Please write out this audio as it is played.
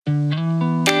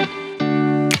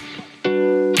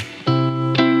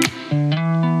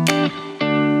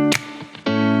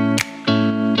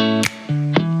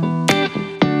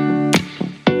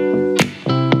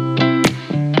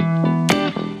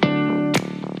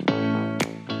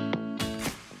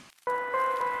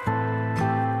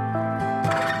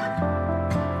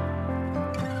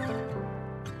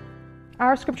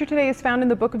Our scripture today is found in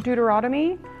the book of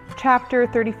Deuteronomy, chapter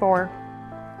 34.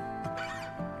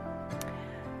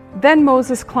 Then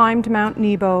Moses climbed Mount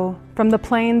Nebo from the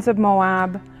plains of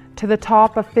Moab to the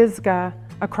top of Pisgah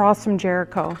across from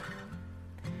Jericho.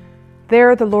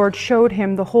 There the Lord showed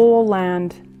him the whole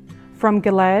land, from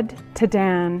Gilead to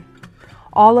Dan,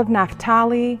 all of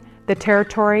Naphtali, the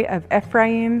territory of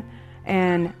Ephraim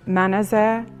and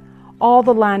Manasseh, all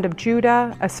the land of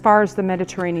Judah as far as the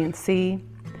Mediterranean Sea,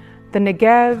 the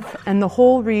Negev and the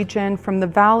whole region from the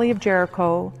valley of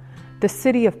Jericho, the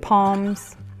city of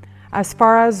palms, as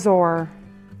far as Zor.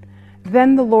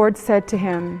 Then the Lord said to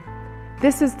him,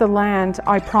 "This is the land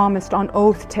I promised on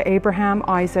oath to Abraham,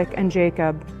 Isaac, and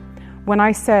Jacob, when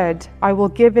I said, I will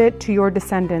give it to your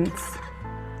descendants.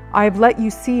 I have let you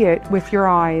see it with your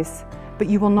eyes, but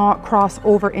you will not cross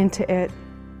over into it."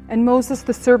 And Moses,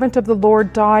 the servant of the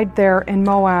Lord, died there in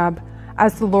Moab,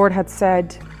 as the Lord had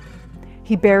said.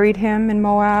 He buried him in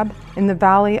Moab, in the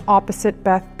valley opposite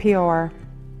Beth Peor.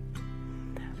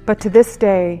 But to this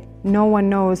day, no one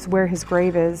knows where his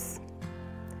grave is.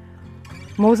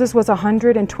 Moses was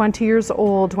 120 years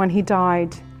old when he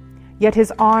died, yet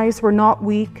his eyes were not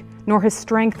weak, nor his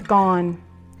strength gone.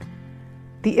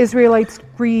 The Israelites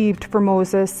grieved for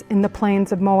Moses in the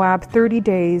plains of Moab 30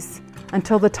 days,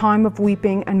 until the time of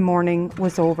weeping and mourning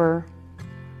was over.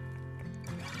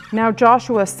 Now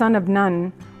Joshua, son of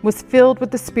Nun, was filled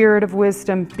with the spirit of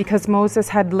wisdom because Moses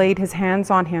had laid his hands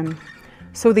on him.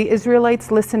 So the Israelites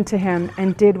listened to him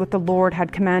and did what the Lord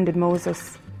had commanded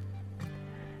Moses.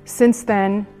 Since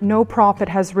then, no prophet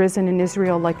has risen in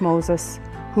Israel like Moses,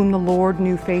 whom the Lord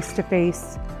knew face to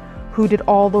face, who did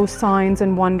all those signs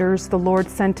and wonders the Lord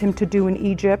sent him to do in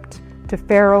Egypt, to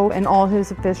Pharaoh and all his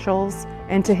officials,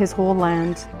 and to his whole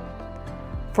land.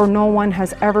 For no one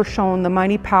has ever shown the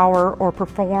mighty power or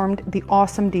performed the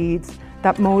awesome deeds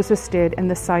that Moses did in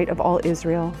the sight of all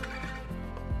Israel.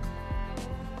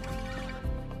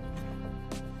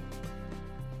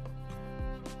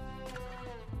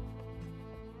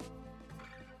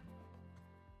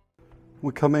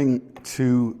 We're coming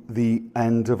to the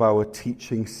end of our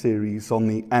teaching series on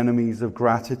the enemies of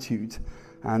gratitude.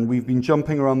 And we've been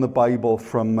jumping around the Bible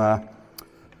from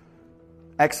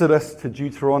Exodus to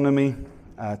Deuteronomy,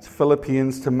 to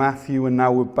Philippians to Matthew, and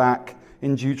now we're back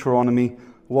in Deuteronomy,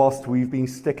 whilst we've been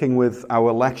sticking with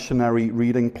our lectionary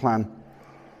reading plan.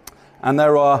 And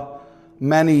there are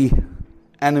many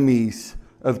enemies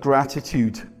of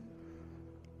gratitude.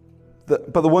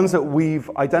 But the ones that we've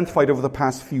identified over the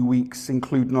past few weeks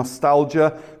include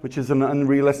nostalgia, which is an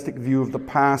unrealistic view of the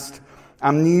past,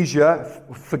 amnesia,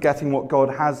 forgetting what God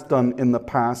has done in the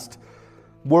past,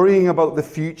 worrying about the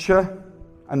future,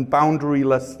 and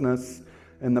boundarylessness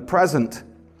in the present.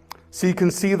 So you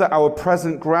can see that our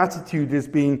present gratitude is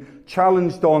being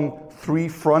challenged on three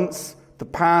fronts: the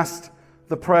past,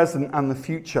 the present, and the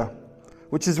future.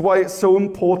 Which is why it's so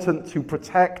important to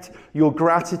protect your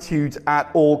gratitude at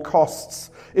all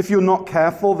costs. If you're not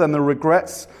careful, then the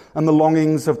regrets and the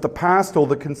longings of the past, or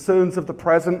the concerns of the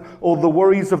present, or the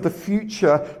worries of the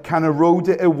future can erode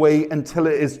it away until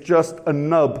it is just a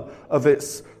nub of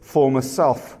its former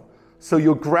self. So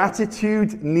your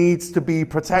gratitude needs to be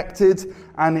protected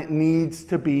and it needs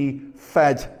to be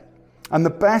fed. And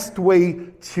the best way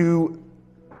to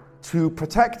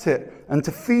protect it and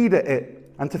to feed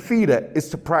it is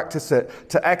to practice it,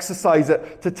 to exercise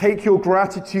it, to take your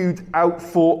gratitude out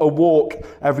for a walk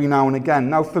every now and again.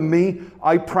 Now for me,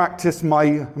 I practice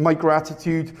my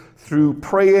gratitude through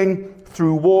praying,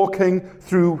 through walking,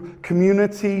 through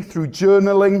community, through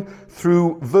journaling,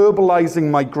 through verbalizing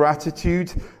my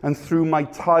gratitude, and through my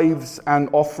tithes and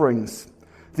offerings.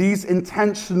 These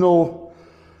intentional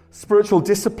spiritual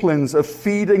disciplines of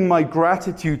feeding my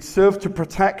gratitude serve to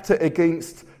protect it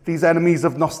against these enemies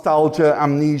of nostalgia,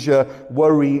 amnesia,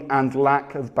 worry, and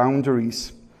lack of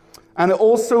boundaries. And it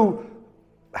also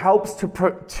helps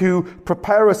to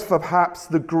prepare us for perhaps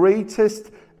the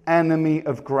greatest enemy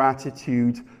of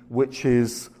gratitude, which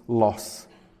is loss.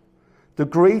 The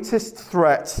greatest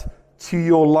threat to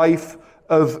your life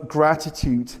of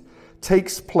gratitude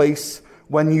takes place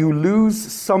when you lose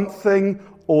something,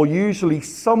 or usually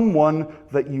someone,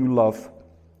 that you love.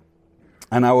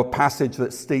 And our passage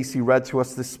that Stacey read to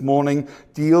us this morning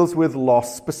deals with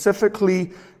loss,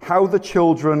 specifically how the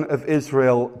children of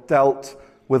Israel dealt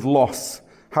with loss,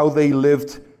 how they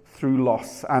lived through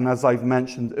loss. And as I've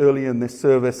mentioned earlier in this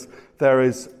service, there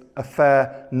is a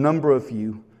fair number of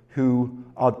you who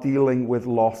are dealing with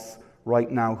loss right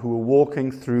now, who are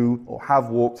walking through or have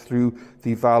walked through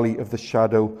the valley of the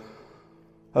shadow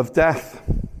of death.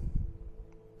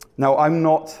 Now, I'm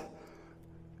not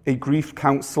a grief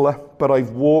counselor, but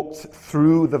I've walked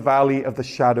through the valley of the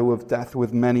shadow of death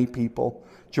with many people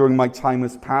during my time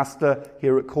as pastor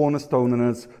here at Cornerstone and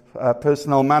as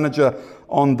personnel manager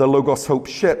on the Logos Hope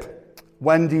ship.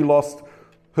 Wendy lost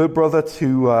her brother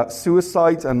to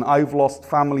suicide, and I've lost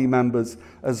family members,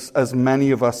 as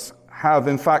many of us have.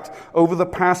 In fact, over the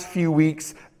past few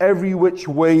weeks, every which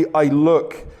way I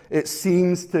look, it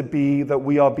seems to be that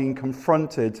we are being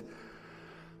confronted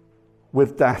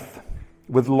with death,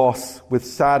 with loss, with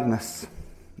sadness.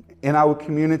 In our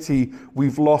community,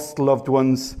 we've lost loved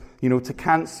ones, to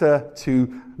cancer,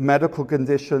 to medical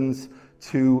conditions,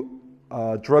 to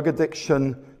drug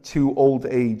addiction, to old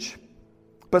age.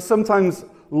 But sometimes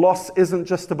loss isn't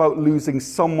just about losing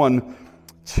someone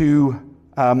to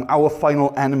our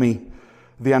final enemy,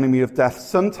 the enemy of death.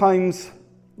 Sometimes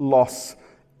loss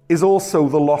is also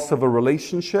the loss of a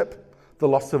relationship, the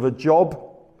loss of a job,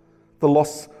 the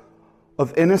loss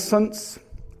of innocence,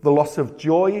 the loss of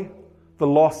joy, the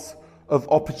loss of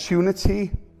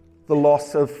opportunity, the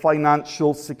loss of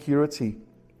financial security.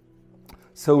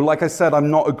 So, like I said, I'm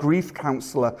not a grief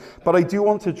counselor, but I do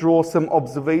want to draw some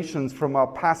observations from our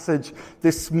passage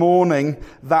this morning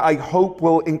that I hope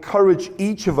will encourage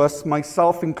each of us,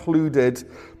 myself included,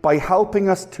 by helping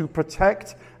us to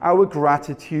protect our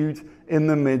gratitude in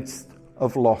the midst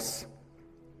of loss.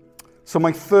 So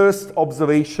my first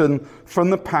observation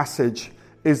from the passage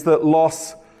is that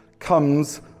loss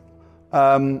comes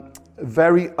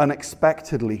very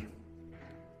unexpectedly.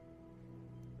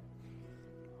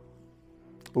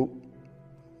 Oh,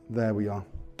 there we are.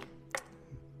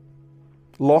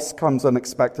 Loss comes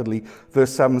unexpectedly.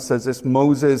 Verse 7 says this: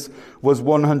 Moses was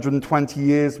 120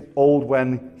 years old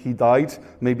when he died.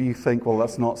 Maybe you think, well,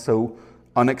 that's not so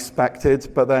unexpected,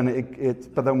 but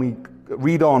then we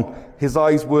read on. His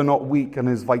eyes were not weak, and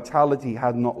his vitality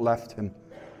had not left him.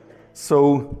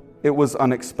 So it was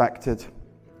unexpected.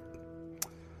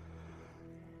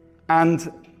 And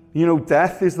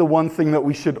death is the one thing that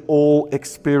we should all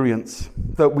experience.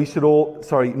 That we should all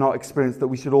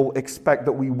expect,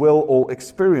 that we will all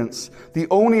experience. The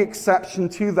only exception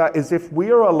to that is if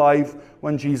we are alive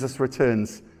when Jesus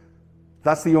returns.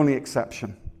 That's the only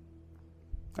exception.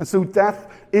 And so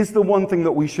death is the one thing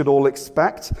that we should all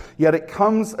expect, yet it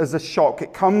comes as a shock.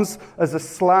 It comes as a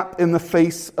slap in the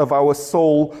face of our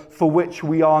soul for which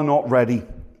we are not ready.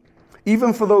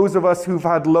 Even for those of us who've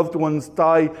had loved ones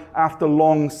die after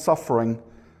long suffering,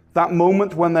 that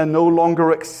moment when they're no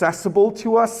longer accessible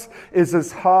to us is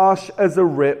as harsh as a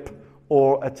rip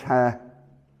or a tear.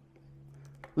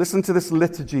 Listen to this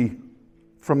liturgy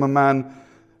from a man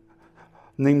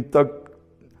named Douglas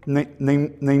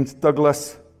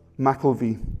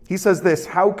McKelvey. He says this: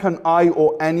 how can I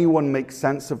or anyone make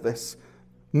sense of this?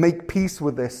 Make peace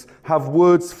with this, have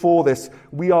words for this.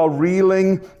 We are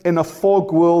reeling in a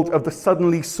fog world of the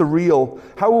suddenly surreal.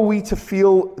 How are we to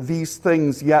feel these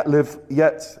things yet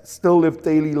still live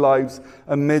daily lives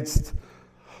amidst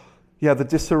the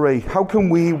disarray? How can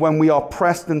we, when we are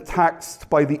pressed and taxed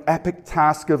by the epic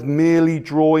task of merely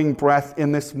drawing breath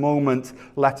in this moment,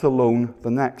 let alone the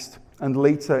next? And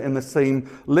later in the same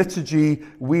liturgy,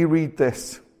 we read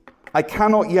this: I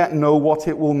cannot yet know what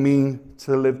it will mean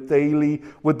to live daily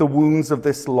with the wounds of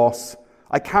this loss.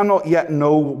 I cannot yet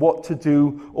know what to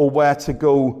do or where to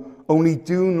go. Only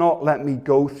do not let me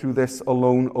go through this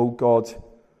alone, O God.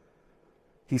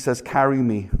 He says, carry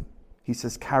me. He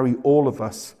says, carry all of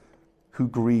us who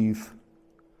grieve.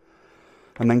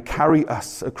 And then carry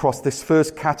us across this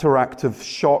first cataract of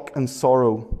shock and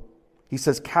sorrow. He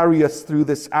says, carry us through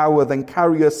this hour, then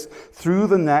carry us through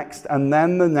the next, and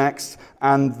then the next,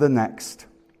 and the next.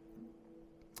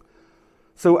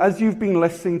 So as you've been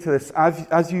listening to this,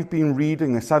 as you've been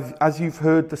reading this, as you've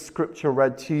heard the scripture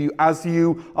read to you, as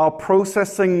you are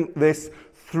processing this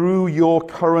through your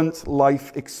current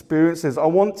life experiences, I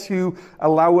want to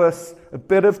allow us a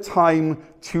bit of time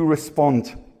to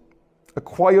respond, a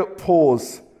quiet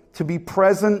pause, to be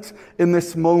present in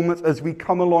this moment as we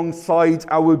come alongside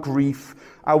our grief,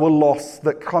 our loss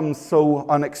that comes so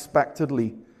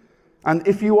unexpectedly. And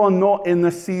if you are not in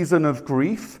the season of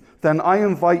grief, then I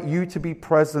invite you to be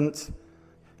present,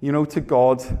 to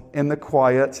God in the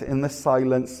quiet, in the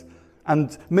silence,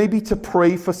 and maybe to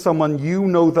pray for someone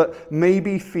that may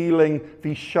be feeling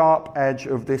the sharp edge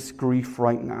of this grief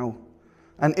right now.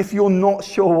 And if you're not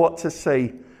sure what to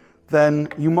say, then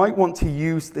you might want to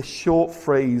use this short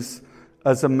phrase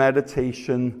as a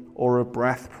meditation or a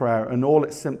breath prayer. And all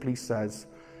it simply says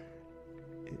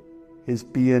is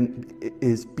be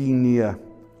near,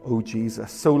 O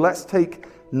Jesus. So let's take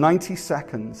 90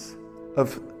 seconds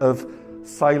of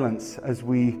silence as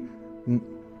we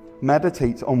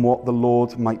meditate on what the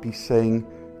Lord might be saying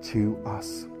to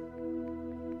us.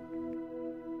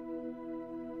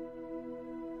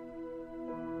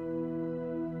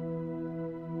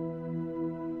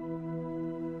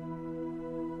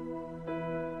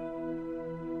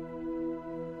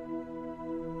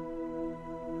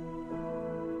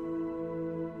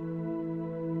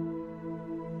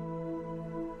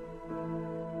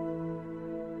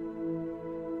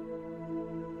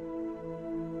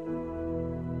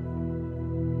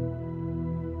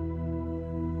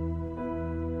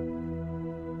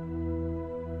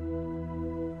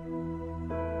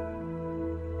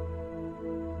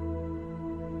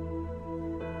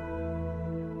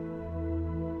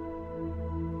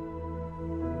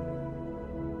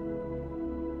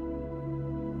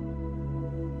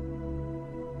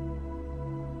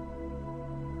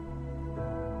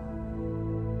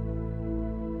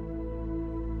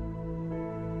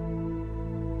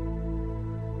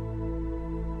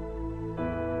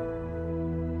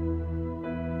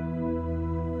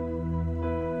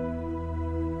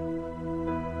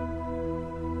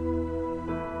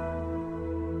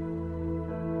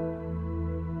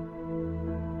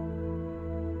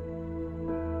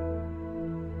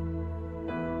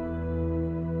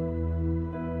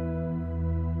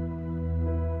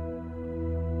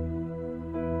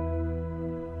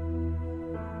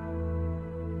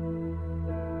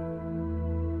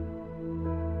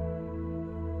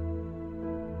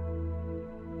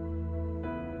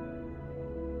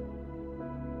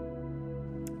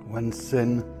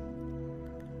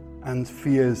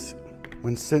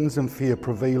 When sins and fear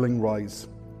prevailing rise,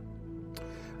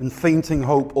 and fainting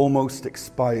hope almost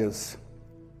expires,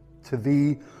 to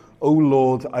thee, O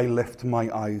Lord, I lift my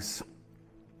eyes.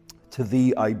 To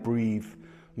thee I breathe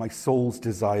my soul's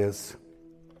desires.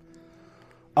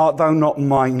 Art thou not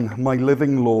mine, my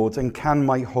living Lord, and can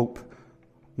my hope,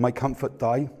 my comfort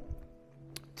die?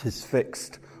 'Tis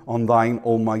fixed on thine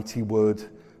almighty word,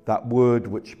 that word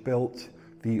which built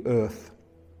the earth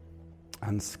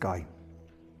and sky.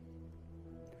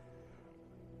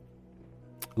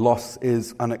 Loss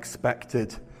is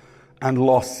unexpected, and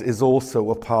loss is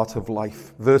also a part of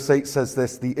life. Verse 8 says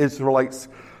this: the Israelites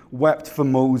wept for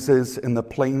Moses in the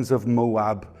plains of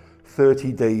Moab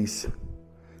 30 days.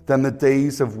 Then the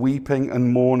days of weeping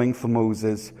and mourning for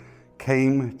Moses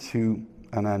came to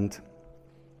an end.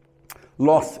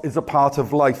 Loss is a part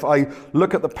of life. I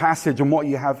look at the passage, and what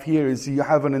you have here is you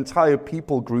have an entire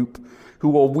people group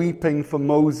who are weeping for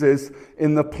Moses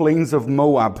in the plains of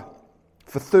Moab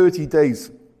for 30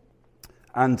 days.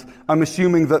 And I'm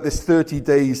assuming that this 30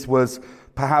 days was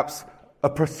perhaps a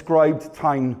prescribed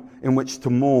time in which to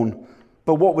mourn.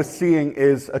 But what we're seeing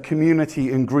is a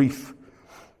community in grief.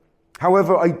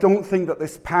 However, I don't think that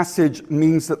this passage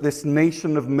means that this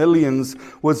nation of millions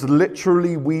was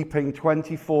literally weeping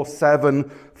 24/7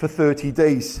 for 30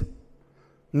 days.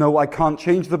 No, I can't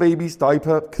change the baby's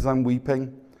diaper because I'm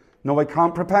weeping. No, I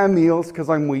can't prepare meals because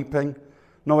I'm weeping.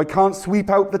 No, I can't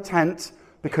sweep out the tent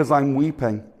because I'm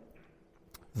weeping.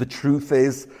 The truth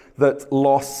is that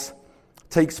loss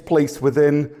takes place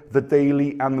within the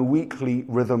daily and the weekly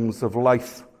rhythms of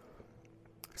life.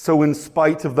 So in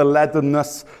spite of the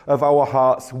leadenness of our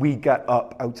hearts, we get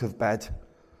up out of bed.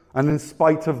 And in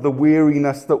spite of the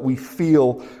weariness that we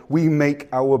feel, we make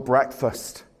our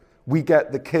breakfast. We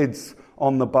get the kids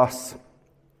on the bus.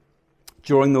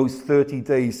 During those 30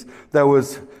 days, there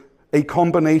was a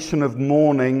combination of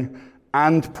mourning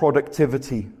and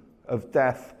productivity, of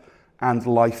death and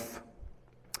life.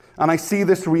 And I see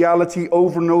this reality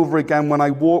over and over again when I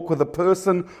walk with a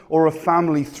person or a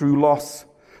family through loss.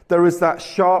 There is that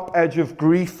sharp edge of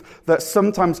grief that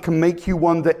sometimes can make you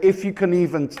wonder if you can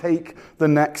even take the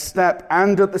next step.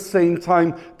 And at the same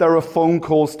time, there are phone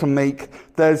calls to make.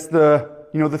 There's the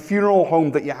funeral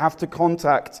home that you have to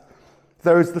contact.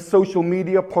 There is the social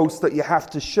media post that you have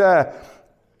to share.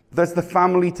 There's the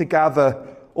family to gather,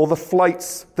 or the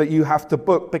flights that you have to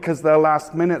book because they're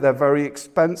last minute, they're very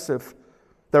expensive.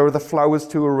 There are the flowers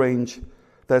to arrange.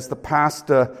 There's the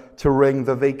pastor to ring,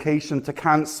 the vacation to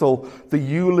cancel, the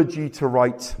eulogy to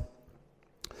write,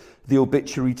 the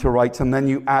obituary to write, and then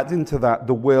you add into that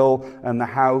the will and the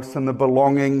house and the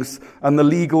belongings and the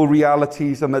legal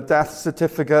realities and the death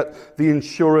certificate, the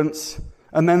insurance,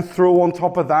 and then throw on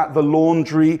top of that the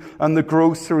laundry and the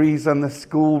groceries and the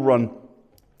school run.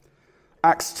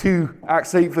 Acts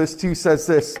 8 verse 2 says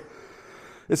this.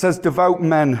 It says, devout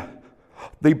men,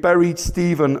 they buried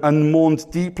Stephen and mourned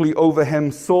deeply over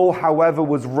him. Saul, however,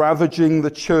 was ravaging the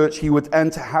church. He would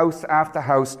enter house after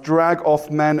house, drag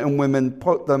off men and women,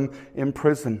 put them in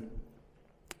prison.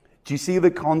 Do you see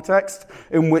the context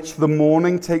in which the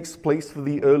mourning takes place for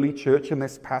the early church in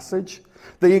this passage?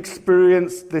 They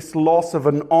experienced this loss of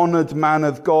an honored man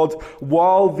of God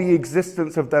while the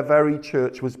existence of their very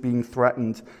church was being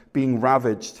threatened, being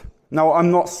ravaged. Now,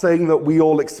 I'm not saying that we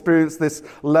all experience this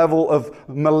level of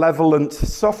malevolent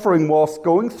suffering whilst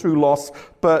going through loss,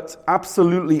 but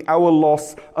absolutely our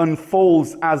loss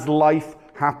unfolds as life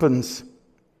happens.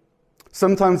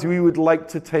 Sometimes we would like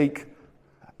to take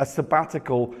a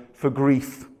sabbatical for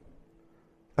grief,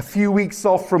 a few weeks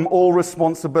off from all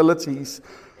responsibilities,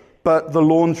 but the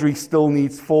laundry still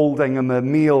needs folding and the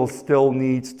meal still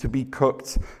needs to be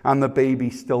cooked and the baby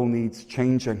still needs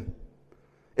changing.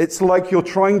 It's like you're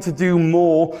trying to do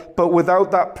more, but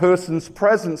without that person's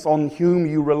presence on whom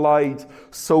you relied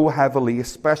so heavily,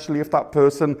 especially if that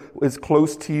person is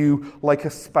close to you like a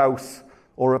spouse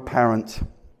or a parent.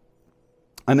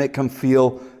 And it can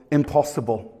feel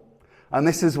impossible. And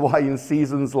this is why in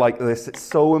seasons like this, it's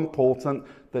so important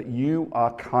that you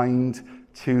are kind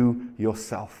to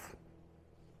yourself.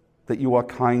 That you are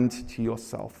kind to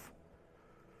yourself.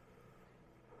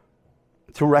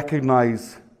 To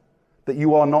recognize that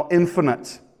you are not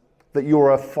infinite, that you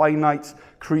are a finite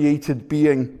created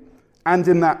being. And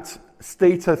in that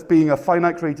state of being a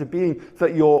finite created being,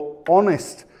 that you're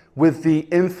honest with the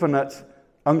infinite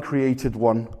uncreated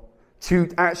one. To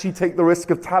actually take the risk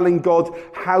of telling God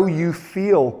how you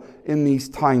feel in these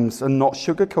times and not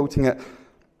sugarcoating it.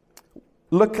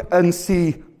 Look and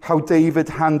see how David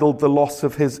handled the loss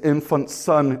of his infant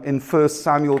son in 1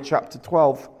 Samuel chapter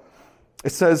 12.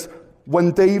 It says,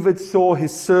 when David saw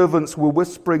his servants were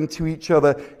whispering to each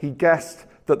other, he guessed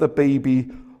that the baby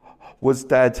was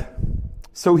dead.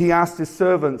 So he asked his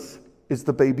servants, is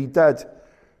the baby dead?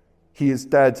 He is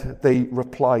dead, they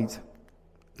replied.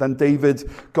 Then David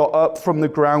got up from the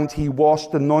ground, he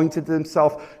washed, anointed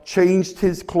himself, changed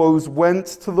his clothes, went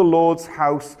to the Lord's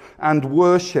house and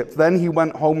worshipped. Then he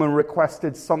went home and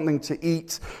requested something to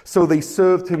eat. So they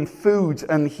served him food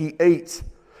and he ate.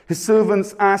 His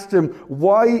servants asked him,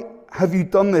 why have you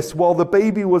done this? While the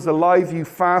baby was alive, you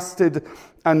fasted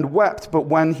and wept, but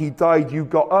when he died, you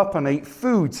got up and ate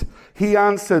food. He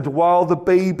answered, while the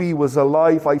baby was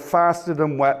alive, I fasted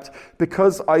and wept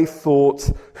because I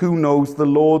thought, who knows, the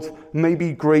Lord may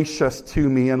be gracious to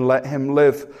me and let him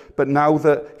live. But now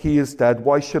that he is dead,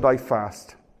 why should I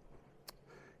fast?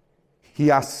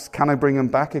 He asks, can I bring him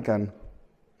back again?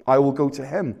 I will go to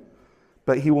him,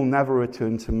 but he will never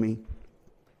return to me.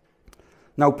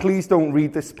 Now, please don't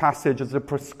read this passage as a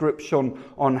prescription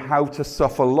on how to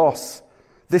suffer loss.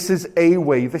 This is a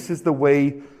way. This is the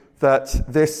way that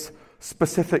this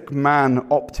specific man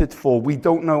opted for. We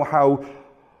don't know how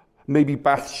maybe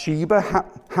Bathsheba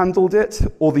handled it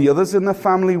or the others in the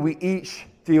family. We each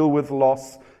deal with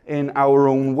loss in our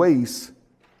own ways.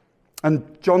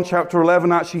 And John chapter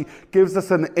 11 actually gives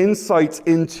us an insight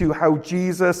into how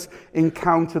Jesus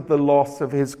encountered the loss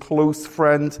of his close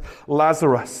friend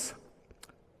Lazarus.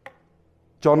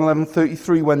 John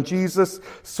 11:33, when Jesus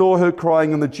saw her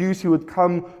crying and the Jews who had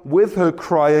come with her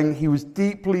crying, he was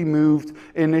deeply moved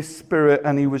in his spirit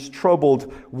and he was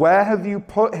troubled. Where have you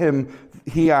put him?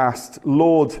 He asked.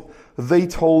 Lord, they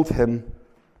told him.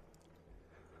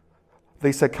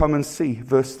 They said, come and see.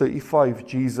 Verse 35,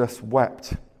 Jesus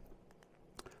wept.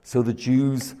 So the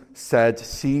Jews said,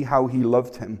 see how he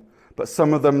loved him. But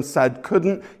some of them said,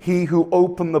 couldn't he who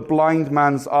opened the blind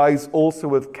man's eyes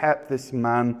also have kept this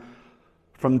man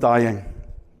from dying?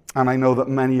 And I know that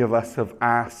many of us have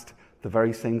asked the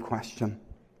very same question.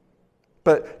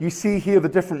 But you see here the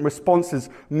different responses.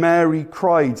 Mary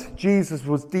cried. Jesus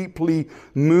was deeply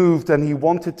moved and he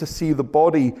wanted to see the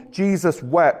body. Jesus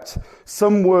wept.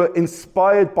 Some were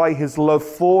inspired by his love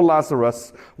for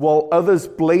Lazarus, while others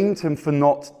blamed him for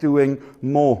not doing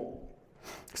more.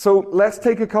 So let's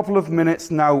take a couple of minutes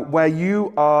now where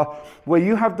you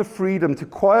have the freedom to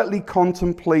quietly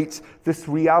contemplate this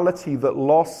reality that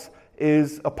loss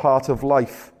is a part of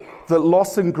life. That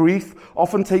loss and grief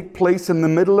often take place in the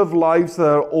middle of lives that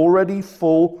are already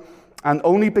full and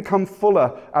only become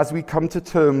fuller as we come to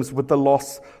terms with the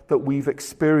loss that we've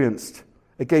experienced.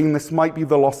 Again, this might be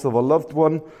the loss of a loved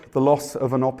one, the loss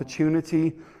of an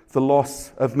opportunity, the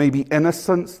loss of maybe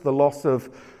innocence, the loss of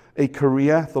a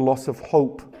career, the loss of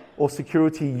hope or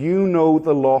security. You know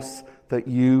the loss that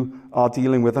you are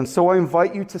dealing with. And so I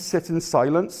invite you to sit in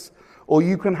silence, or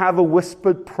you can have a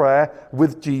whispered prayer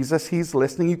with Jesus. He's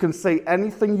listening. You can say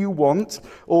anything you want,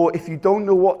 or if you don't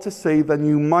know what to say, then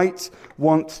you might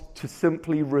want to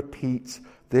simply repeat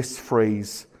this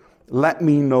phrase. Let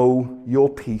me know your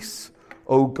peace,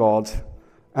 O God,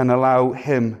 and allow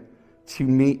him to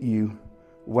meet you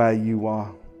where you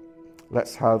are.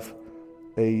 Let's have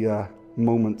a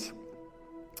moment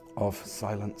of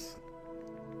silence.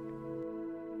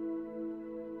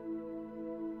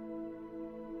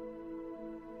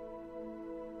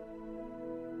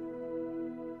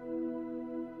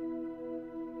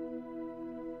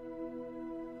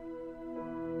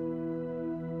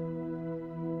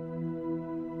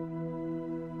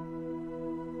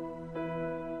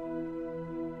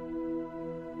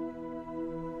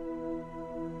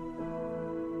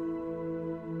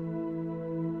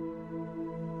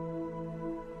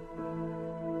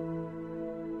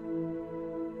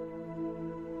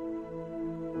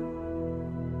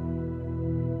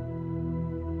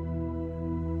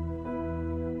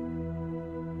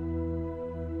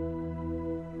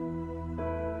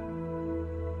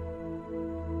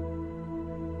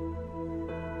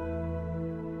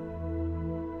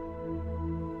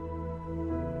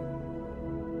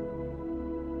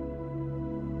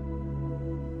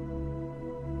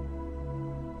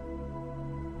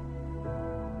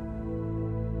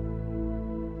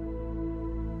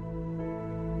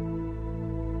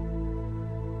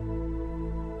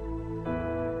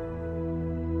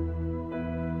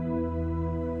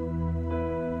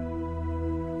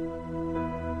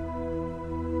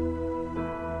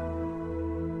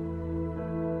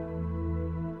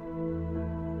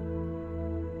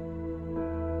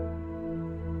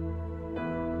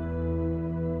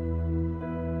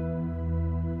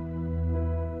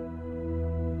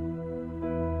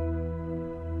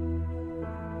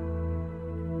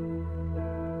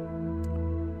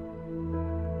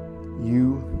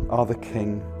 You are the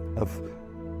king of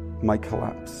my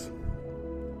collapse.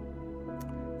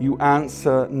 You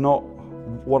answer not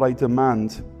what I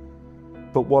demand,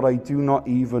 but what I do not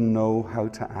even know how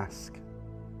to ask.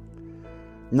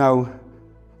 Now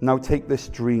take this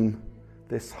dream,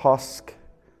 this husk,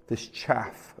 this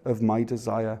chaff of my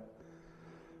desire,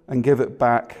 and give it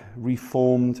back,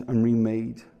 reformed and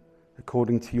remade,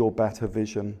 according to your better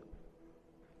vision.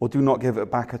 Or do not give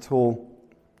it back at all.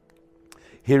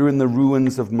 Here in the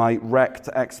ruins of my wrecked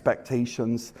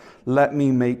expectations, let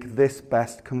me make this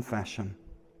best confession.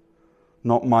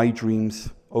 Not my dreams,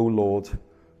 O Lord,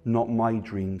 not my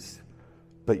dreams,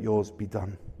 but yours be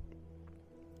done.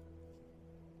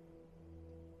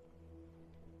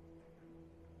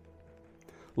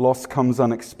 Loss comes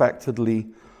unexpectedly.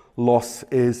 Loss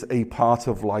is a part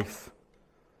of life.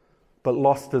 But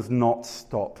loss does not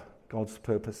stop God's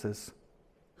purposes.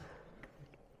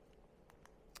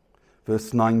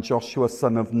 Verse 9, Joshua,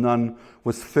 son of Nun,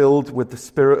 was filled with the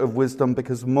spirit of wisdom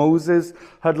because Moses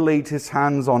had laid his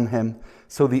hands on him.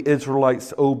 So the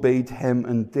Israelites obeyed him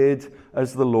and did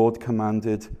as the Lord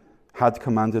had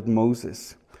commanded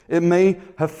Moses. It may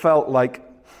have felt like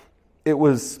it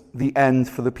was the end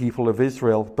for the people of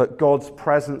Israel, but God's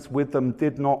presence with them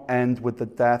did not end with the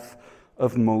death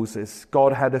of Moses.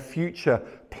 God had a future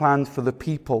planned for the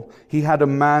people. He had a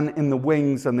man in the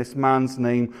wings, and this man's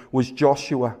name was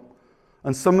Joshua.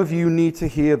 And some of you need to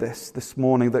hear this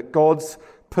morning, that God's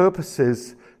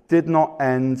purposes did not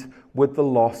end with the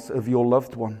loss of your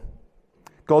loved one.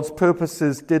 God's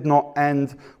purposes did not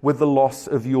end with the loss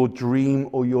of your dream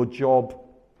or your job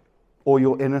or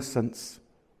your innocence.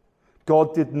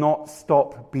 God did not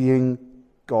stop being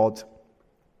God.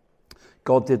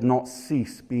 God did not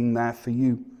cease being there for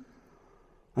you.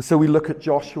 And so we look at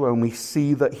Joshua and we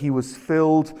see that he was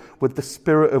filled with the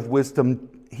spirit of wisdom.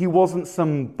 He wasn't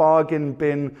some bargain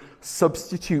bin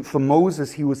substitute for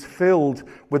Moses. He was filled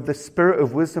with the spirit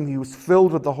of wisdom. He was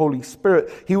filled with the Holy Spirit.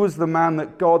 He was the man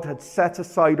that God had set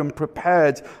aside and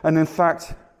prepared. And in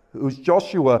fact, it was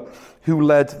Joshua who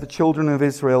led the children of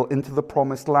Israel into the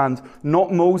promised land,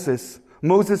 not Moses.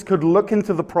 Moses could look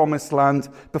into the promised land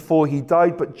before he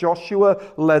died, but Joshua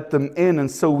led them in.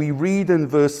 And so we read in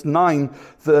verse 9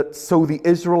 that so the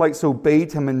Israelites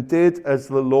obeyed him and did as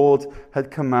the Lord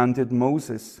had commanded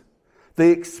Moses.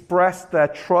 They expressed their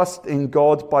trust in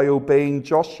God by obeying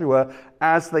Joshua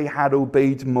as they had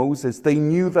obeyed Moses. They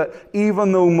knew that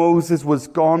even though Moses was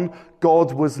gone,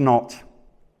 God was not.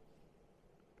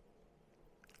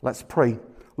 Let's pray.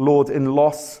 Lord, in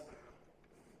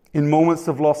moments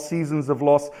of loss, seasons of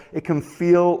loss, it can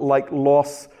feel like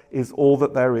loss is all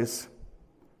that there is.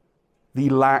 The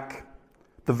lack,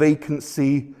 the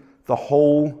vacancy, the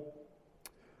hole,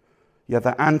 the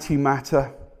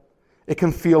antimatter. It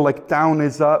can feel like down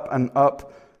is up and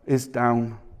up is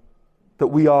down. That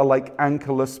we are like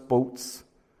anchorless boats.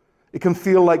 It can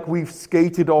feel like we've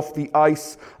skated off the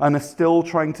ice and are still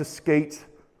trying to skate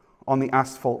on the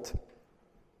asphalt.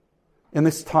 In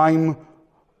this time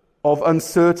of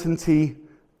uncertainty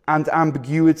and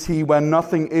ambiguity, where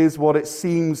nothing is what it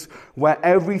seems, where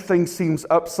everything seems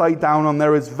upside down and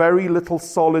there is very little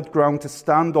solid ground to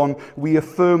stand on, we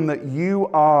affirm that you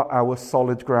are our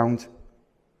solid ground,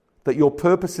 that your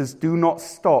purposes do not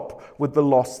stop with the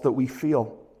loss that we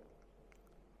feel.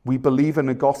 We believe in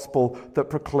a gospel that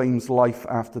proclaims life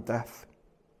after death.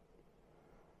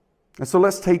 And so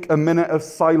let's take a minute of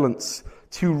silence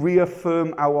to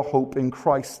reaffirm our hope in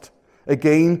Christ.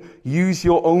 Again, use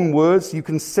your own words. You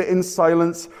can sit in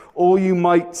silence, or you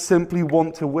might simply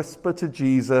want to whisper to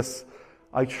Jesus,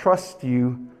 I trust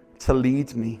you to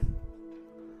lead me.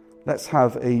 Let's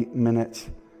have a minute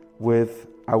with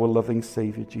our loving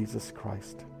Savior, Jesus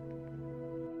Christ.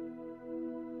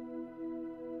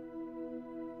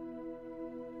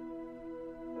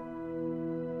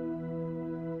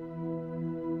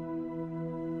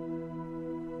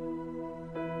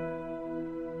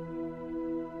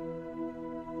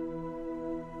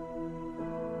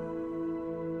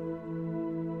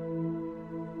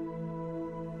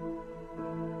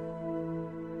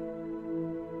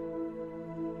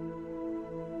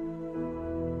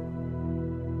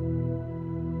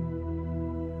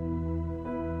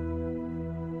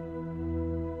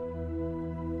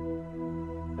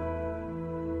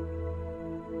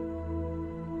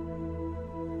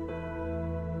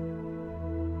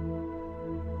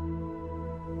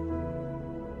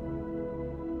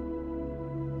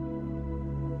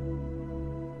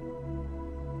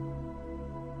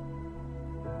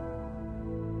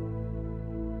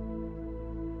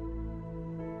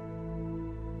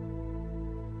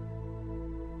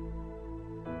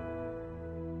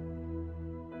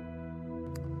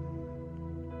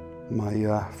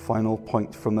 my final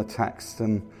point from the text,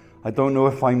 and I don't know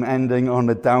if I'm ending on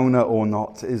a downer or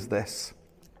not, is this: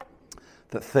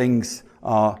 that things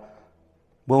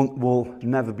will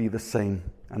never be the same,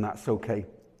 and that's okay.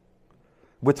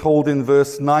 We're told in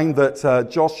verse 9 that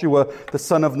Joshua, the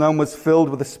son of Nun, was filled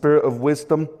with the spirit of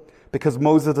wisdom because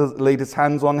Moses had laid his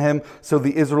hands on him, so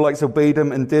the Israelites obeyed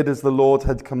him and did as the Lord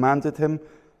had commanded him.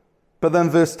 But then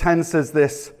verse 10 says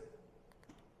this: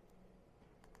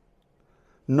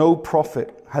 no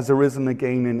prophet has arisen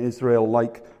again in Israel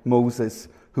like Moses,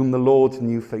 whom the Lord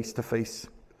knew face to face.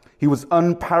 He was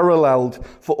unparalleled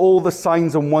for all the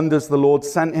signs and wonders the Lord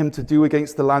sent him to do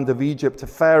against the land of Egypt, to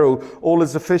Pharaoh, all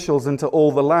his officials, and to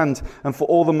all the land, and for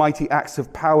all the mighty acts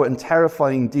of power and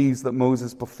terrifying deeds that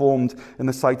Moses performed in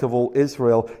the sight of all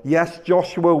Israel. Yes,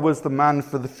 Joshua was the man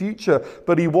for the future,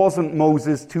 but he wasn't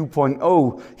Moses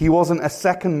 2.0. He wasn't a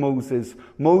second Moses.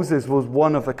 Moses was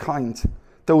one of a kind.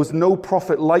 There was no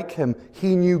prophet like him.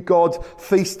 He knew God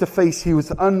face to face. He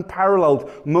was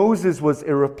unparalleled. Moses was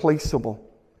irreplaceable.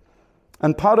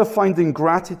 And part of finding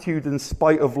gratitude in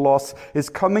spite of loss is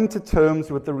coming to terms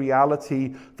with the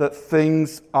reality that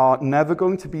things are never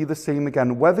going to be the same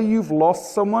again. Whether you've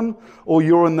lost someone or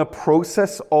you're in the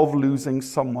process of losing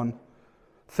someone,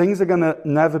 things are going to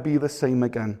never be the same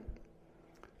again.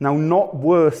 Now, not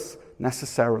worse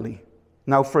necessarily.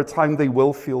 Now, for a time, they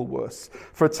will feel worse.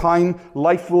 For a time,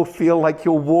 life will feel like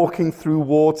you're walking through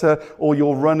water or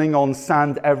you're running on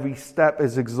sand. Every step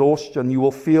is exhaustion. You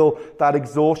will feel that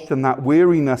exhaustion, that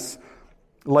weariness,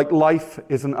 like life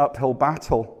is an uphill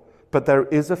battle. But there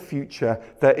is a future.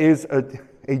 There is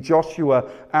a Joshua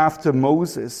after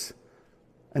Moses.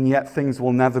 And yet things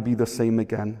will never be the same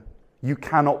again. You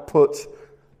cannot put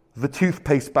the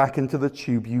toothpaste back into the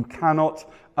tube. You cannot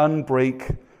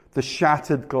unbreak the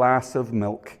shattered glass of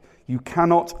milk. You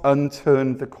cannot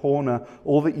unturn the corner.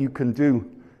 All that you can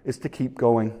do is to keep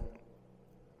going.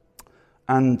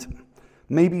 And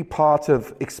maybe part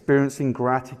of experiencing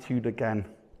gratitude again,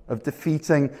 of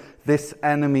defeating this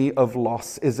enemy of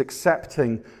loss, is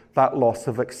accepting that loss,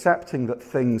 of accepting that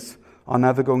things are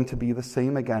never going to be the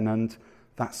same again, and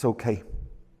that's okay.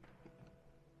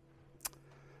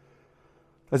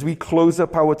 As we close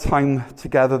up our time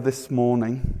together this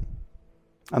morning,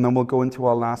 and then we'll go into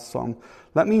our last song,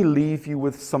 let me leave you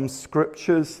with some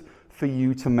scriptures for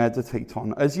you to meditate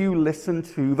on. As you listen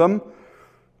to them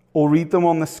or read them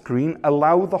on the screen,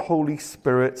 allow the Holy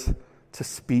Spirit to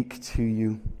speak to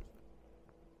you.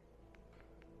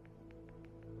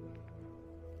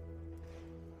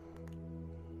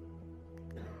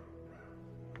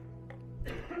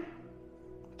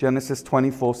 Genesis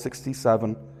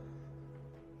 24:67.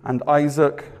 And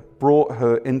Isaac brought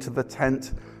her into the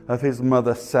tent of his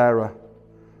mother Sarah,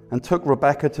 and took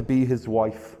Rebekah to be his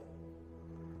wife.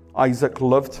 Isaac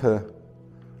loved her,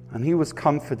 and he was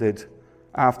comforted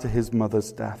after his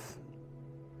mother's death.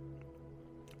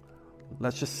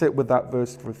 Let's just sit with that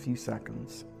verse for a few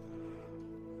seconds.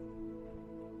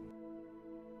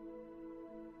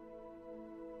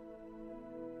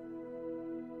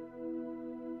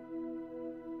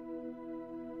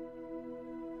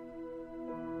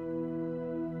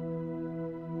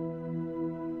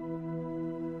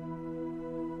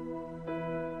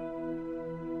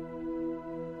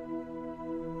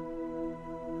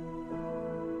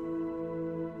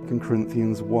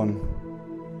 Corinthians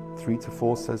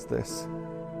 1:3-4 says this: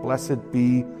 Blessed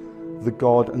be the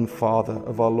God and Father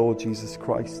of our Lord Jesus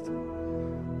Christ,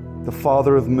 the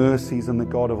Father of mercies and the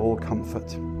God of all comfort.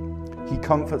 He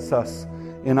comforts us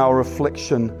in our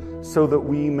affliction so that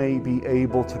we may be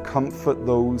able to comfort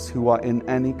those who are in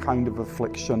any kind of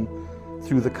affliction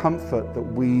through the comfort that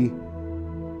we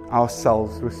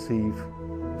ourselves receive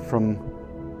from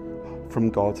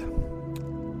God.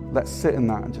 Let's sit in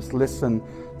that and just listen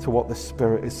to what the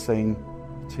Spirit is saying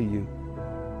to you.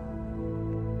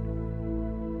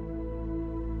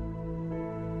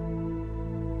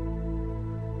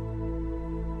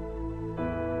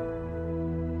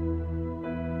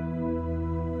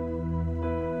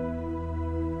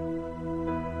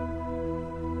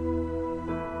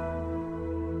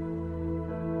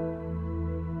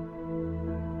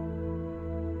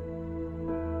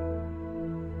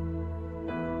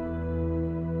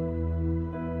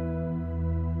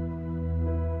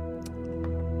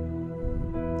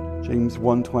 James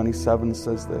 1:27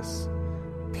 says this: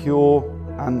 Pure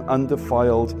and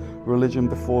undefiled religion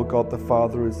before God the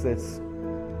Father is this,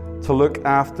 to look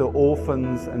after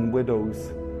orphans and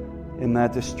widows in their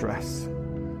distress,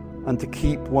 and to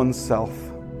keep oneself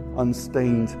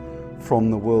unstained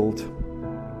from the world.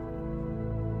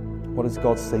 What is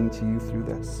God saying to you through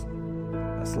this?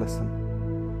 Let's listen.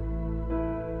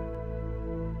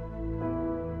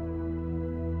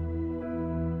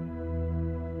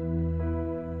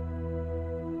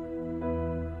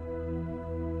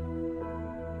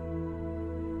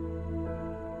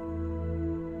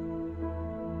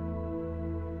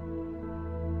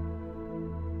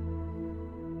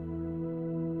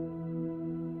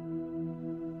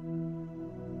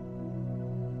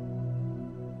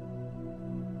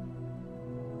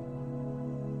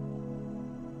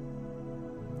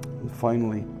 And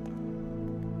finally,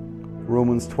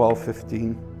 Romans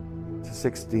 12:15 to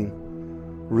 16.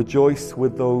 Rejoice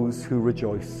with those who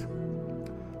rejoice.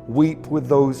 Weep with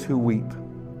those who weep.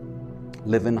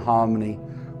 Live in harmony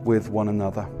with one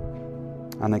another.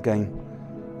 And again,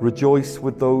 rejoice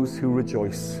with those who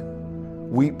rejoice.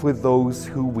 Weep with those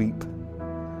who weep.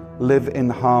 Live in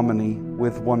harmony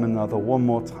with one another. One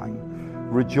more time.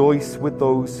 Rejoice with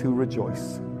those who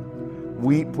rejoice.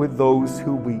 Weep with those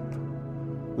who weep.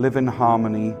 Live in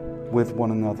harmony with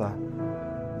one another.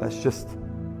 Let's just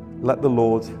let the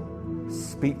Lord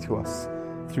speak to us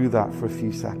through that for a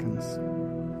few seconds.